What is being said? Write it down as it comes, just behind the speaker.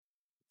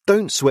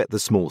Don't Sweat the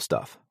Small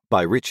Stuff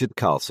by Richard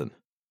Carlson.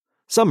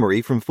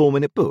 Summary from 4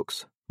 Minute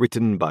Books,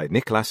 written by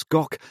Nicholas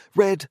Gock,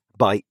 read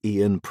by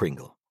Ian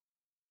Pringle.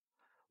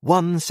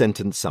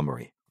 1-sentence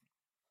summary.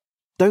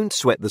 Don't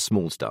sweat the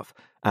small stuff,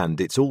 and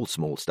it's all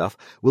small stuff,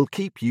 will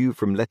keep you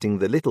from letting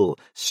the little,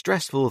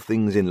 stressful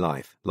things in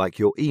life, like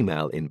your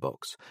email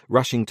inbox,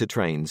 rushing to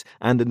trains,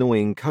 and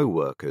annoying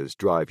co-workers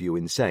drive you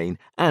insane,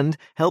 and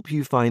help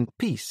you find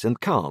peace and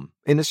calm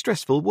in a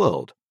stressful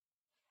world.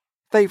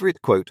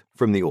 Favourite quote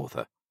from the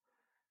author.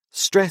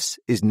 Stress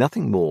is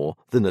nothing more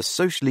than a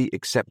socially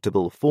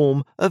acceptable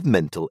form of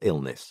mental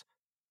illness.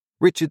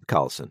 Richard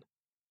Carlson.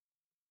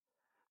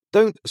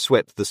 Don't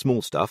Sweat the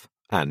Small Stuff,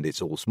 and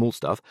It's All Small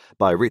Stuff,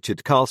 by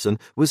Richard Carlson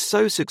was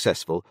so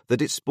successful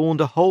that it spawned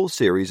a whole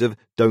series of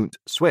Don't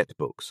Sweat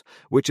books,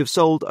 which have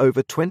sold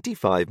over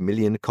 25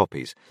 million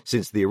copies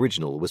since the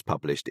original was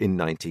published in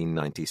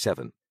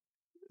 1997.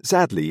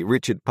 Sadly,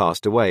 Richard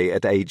passed away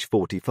at age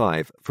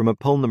 45 from a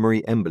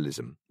pulmonary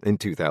embolism in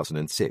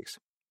 2006.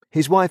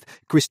 His wife,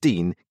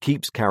 Christine,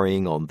 keeps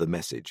carrying on the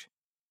message.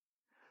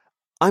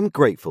 I'm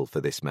grateful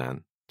for this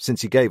man,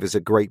 since he gave us a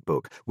great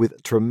book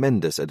with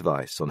tremendous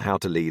advice on how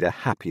to lead a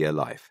happier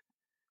life.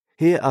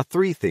 Here are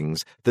 3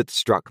 things that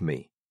struck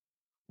me.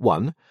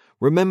 1.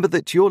 Remember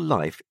that your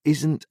life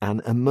isn't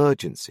an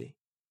emergency.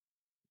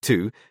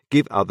 2.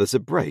 Give others a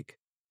break,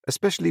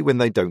 especially when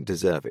they don't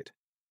deserve it.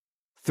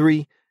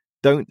 3.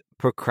 Don't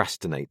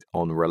procrastinate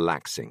on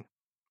relaxing.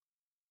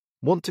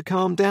 Want to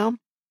calm down?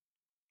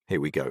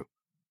 Here we go.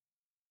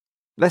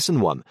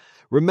 Lesson 1.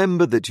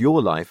 Remember that your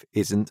life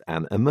isn't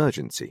an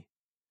emergency.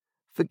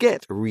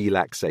 Forget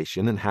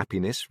relaxation and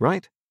happiness,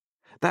 right?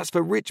 That's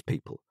for rich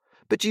people.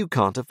 But you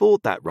can't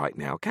afford that right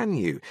now, can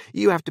you?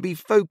 You have to be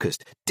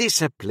focused,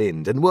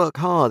 disciplined, and work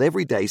hard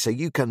every day so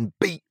you can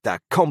beat the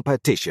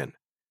competition.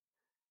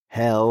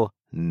 Hell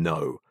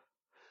no.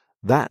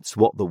 That's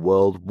what the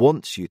world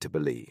wants you to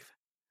believe.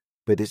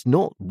 But it's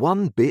not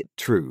one bit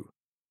true.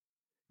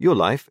 Your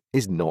life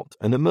is not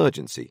an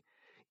emergency.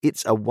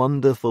 It's a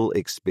wonderful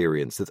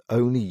experience that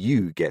only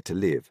you get to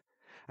live,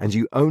 and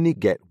you only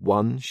get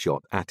one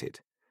shot at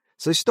it.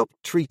 So stop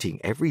treating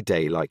every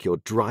day like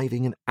you're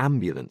driving an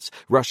ambulance,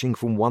 rushing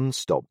from one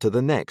stop to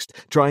the next,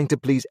 trying to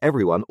please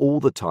everyone all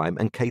the time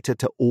and cater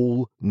to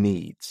all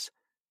needs.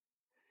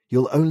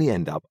 You'll only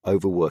end up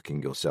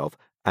overworking yourself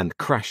and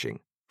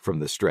crashing from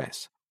the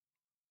stress.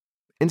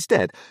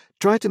 Instead,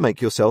 try to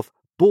make yourself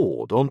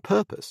bored on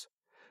purpose.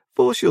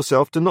 Force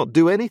yourself to not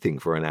do anything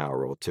for an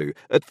hour or 2.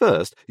 At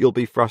first, you'll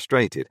be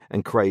frustrated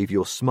and crave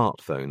your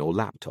smartphone or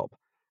laptop.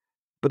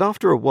 But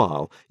after a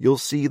while, you'll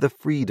see the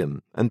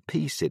freedom and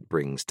peace it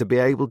brings to be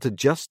able to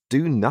just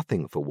do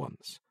nothing for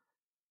once.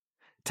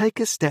 Take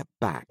a step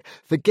back,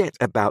 forget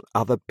about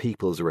other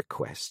people's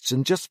requests,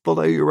 and just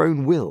follow your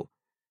own will.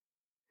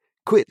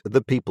 Quit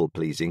the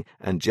people-pleasing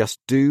and just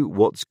do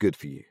what's good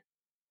for you.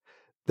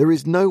 There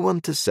is no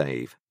one to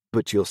save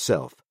but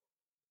yourself.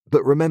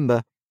 But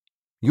remember,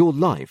 your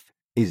life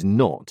is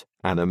not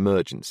an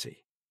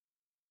emergency.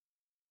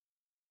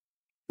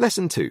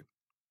 Lesson 2.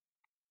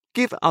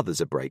 Give others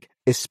a break,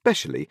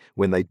 especially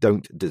when they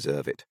don't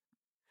deserve it.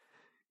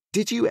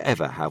 Did you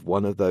ever have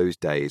one of those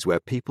days where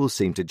people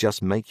seem to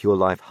just make your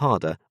life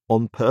harder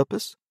on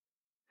purpose?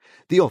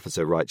 The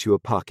officer writes you a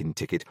parking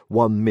ticket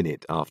 1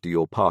 minute after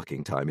your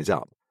parking time is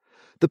up.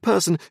 The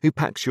person who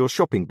packs your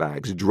shopping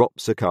bags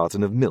drops a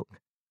carton of milk.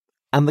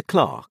 And the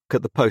clerk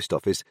at the post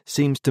office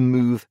seems to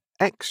move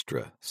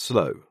extra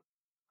slow.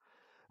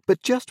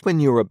 But just when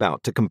you're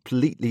about to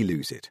completely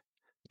lose it,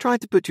 try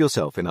to put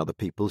yourself in other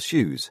people's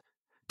shoes.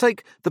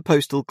 Take the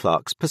postal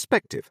clerk's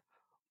perspective.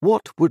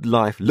 What would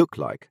life look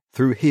like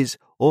through his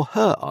or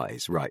her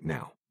eyes right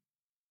now?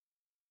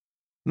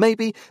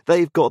 Maybe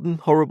they've gotten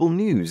horrible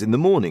news in the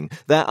morning,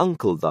 their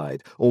uncle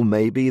died, or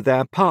maybe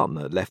their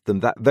partner left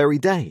them that very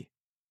day.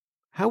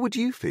 How would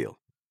you feel?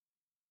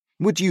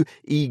 Would you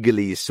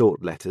eagerly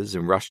sort letters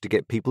and rush to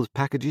get people's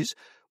packages?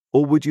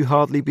 Or would you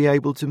hardly be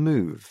able to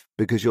move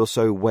because you're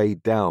so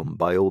weighed down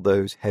by all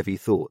those heavy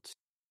thoughts?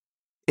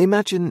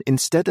 Imagine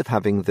instead of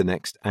having the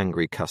next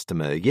angry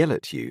customer yell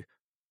at you,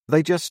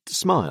 they just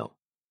smile.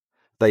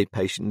 They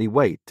patiently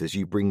wait as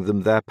you bring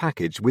them their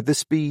package with the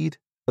speed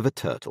of a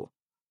turtle.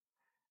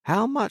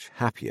 How much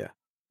happier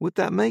would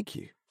that make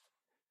you?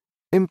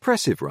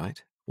 Impressive,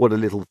 right? What a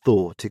little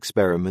thought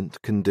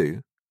experiment can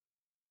do.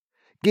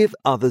 Give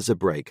others a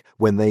break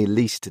when they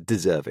least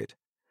deserve it.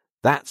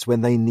 That's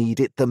when they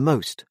need it the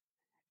most.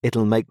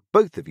 It'll make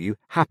both of you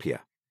happier.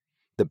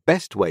 The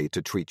best way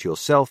to treat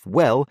yourself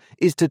well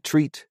is to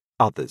treat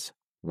others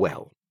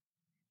well.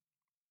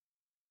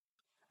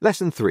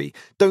 Lesson 3.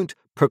 Don't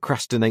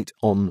procrastinate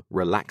on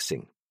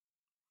relaxing.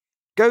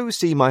 Go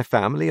see my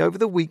family over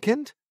the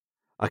weekend?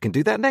 I can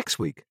do that next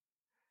week.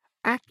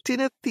 Act in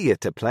a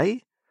theatre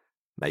play?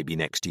 Maybe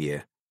next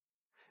year.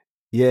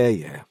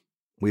 Yeah.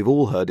 We've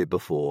all heard it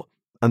before,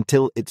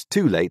 until it's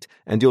too late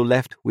and you're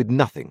left with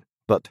nothing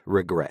but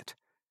regret.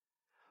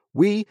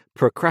 We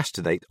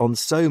procrastinate on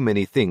so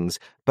many things,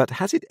 but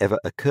has it ever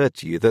occurred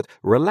to you that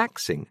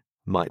relaxing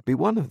might be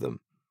one of them?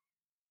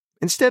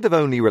 Instead of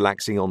only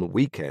relaxing on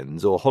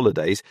weekends or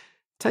holidays,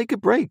 take a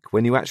break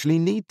when you actually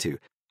need to.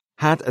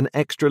 Had an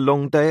extra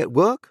long day at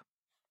work?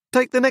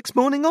 Take the next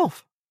morning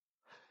off.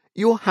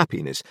 Your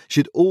happiness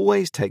should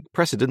always take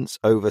precedence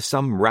over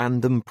some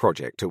random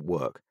project at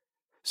work.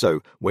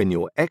 So when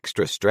you're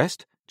extra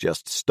stressed,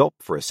 just stop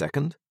for a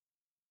second.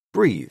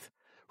 Breathe.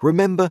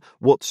 Remember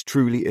what's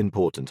truly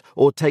important,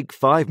 or take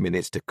 5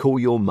 minutes to call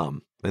your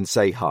mum and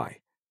say hi.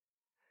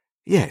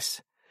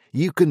 Yes,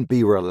 you can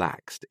be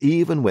relaxed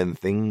even when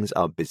things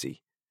are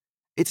busy.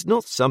 It's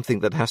not something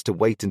that has to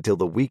wait until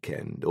the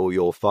weekend or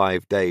your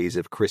 5 days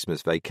of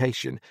Christmas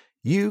vacation.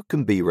 You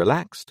can be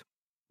relaxed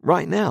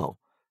right now.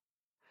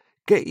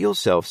 Get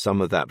yourself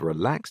some of that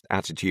relaxed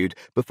attitude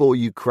before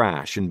you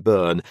crash and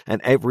burn,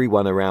 and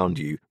everyone around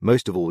you,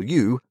 most of all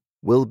you,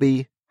 will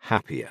be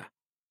happier.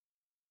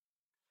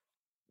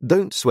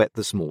 Don't sweat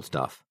the small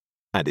stuff.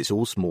 And it's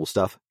all small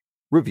stuff.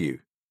 Review.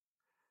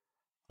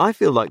 I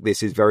feel like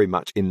this is very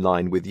much in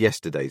line with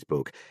yesterday's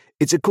book.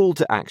 It's a call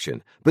to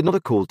action, but not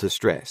a call to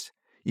stress.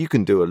 You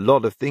can do a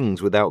lot of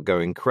things without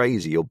going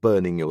crazy or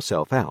burning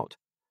yourself out.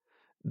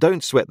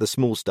 Don't sweat the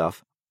small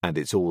stuff, and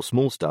it's all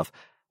small stuff,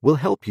 will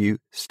help you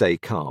stay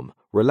calm,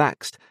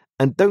 relaxed,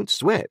 and don't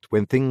sweat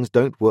when things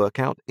don't work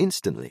out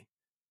instantly.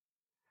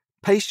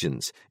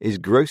 Patience is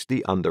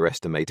grossly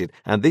underestimated,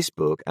 and this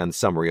book and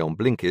summary on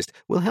Blinkist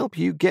will help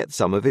you get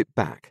some of it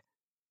back.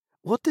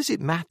 What does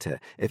it matter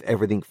if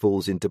everything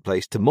falls into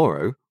place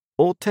tomorrow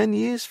or 10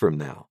 years from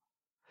now?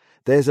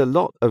 There's a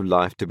lot of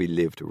life to be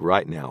lived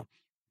right now.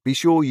 Be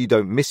sure you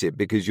don't miss it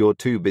because you're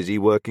too busy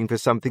working for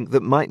something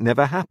that might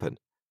never happen.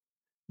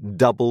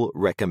 Double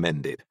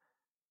recommended.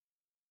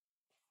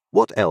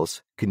 What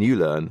else can you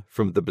learn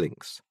from the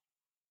Blinks?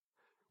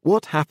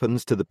 What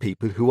happens to the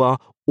people who are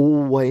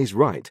always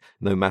right,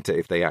 no matter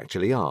if they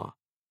actually are?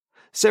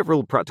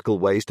 Several practical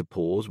ways to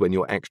pause when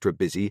you're extra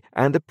busy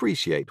and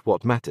appreciate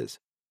what matters.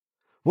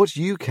 What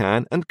you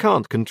can and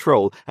can't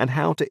control and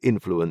how to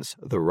influence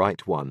the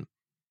right one.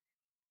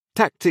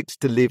 Tactics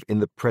to live in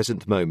the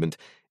present moment.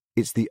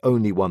 It's the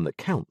only one that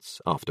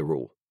counts, after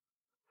all.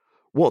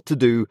 What to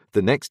do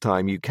the next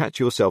time you catch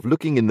yourself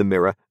looking in the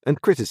mirror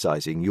and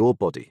criticizing your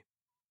body.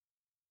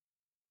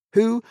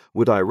 Who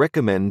would I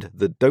recommend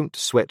the Don't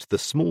Sweat the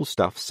Small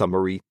Stuff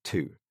summary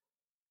to?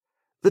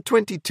 The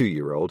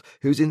 22-year-old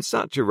who's in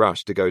such a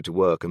rush to go to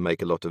work and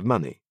make a lot of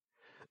money.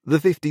 The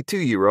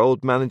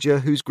 52-year-old manager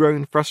who's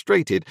grown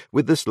frustrated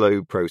with the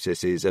slow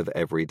processes of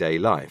everyday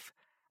life.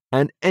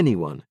 And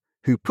anyone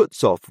who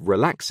puts off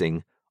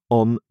relaxing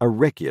on a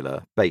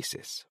regular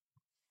basis.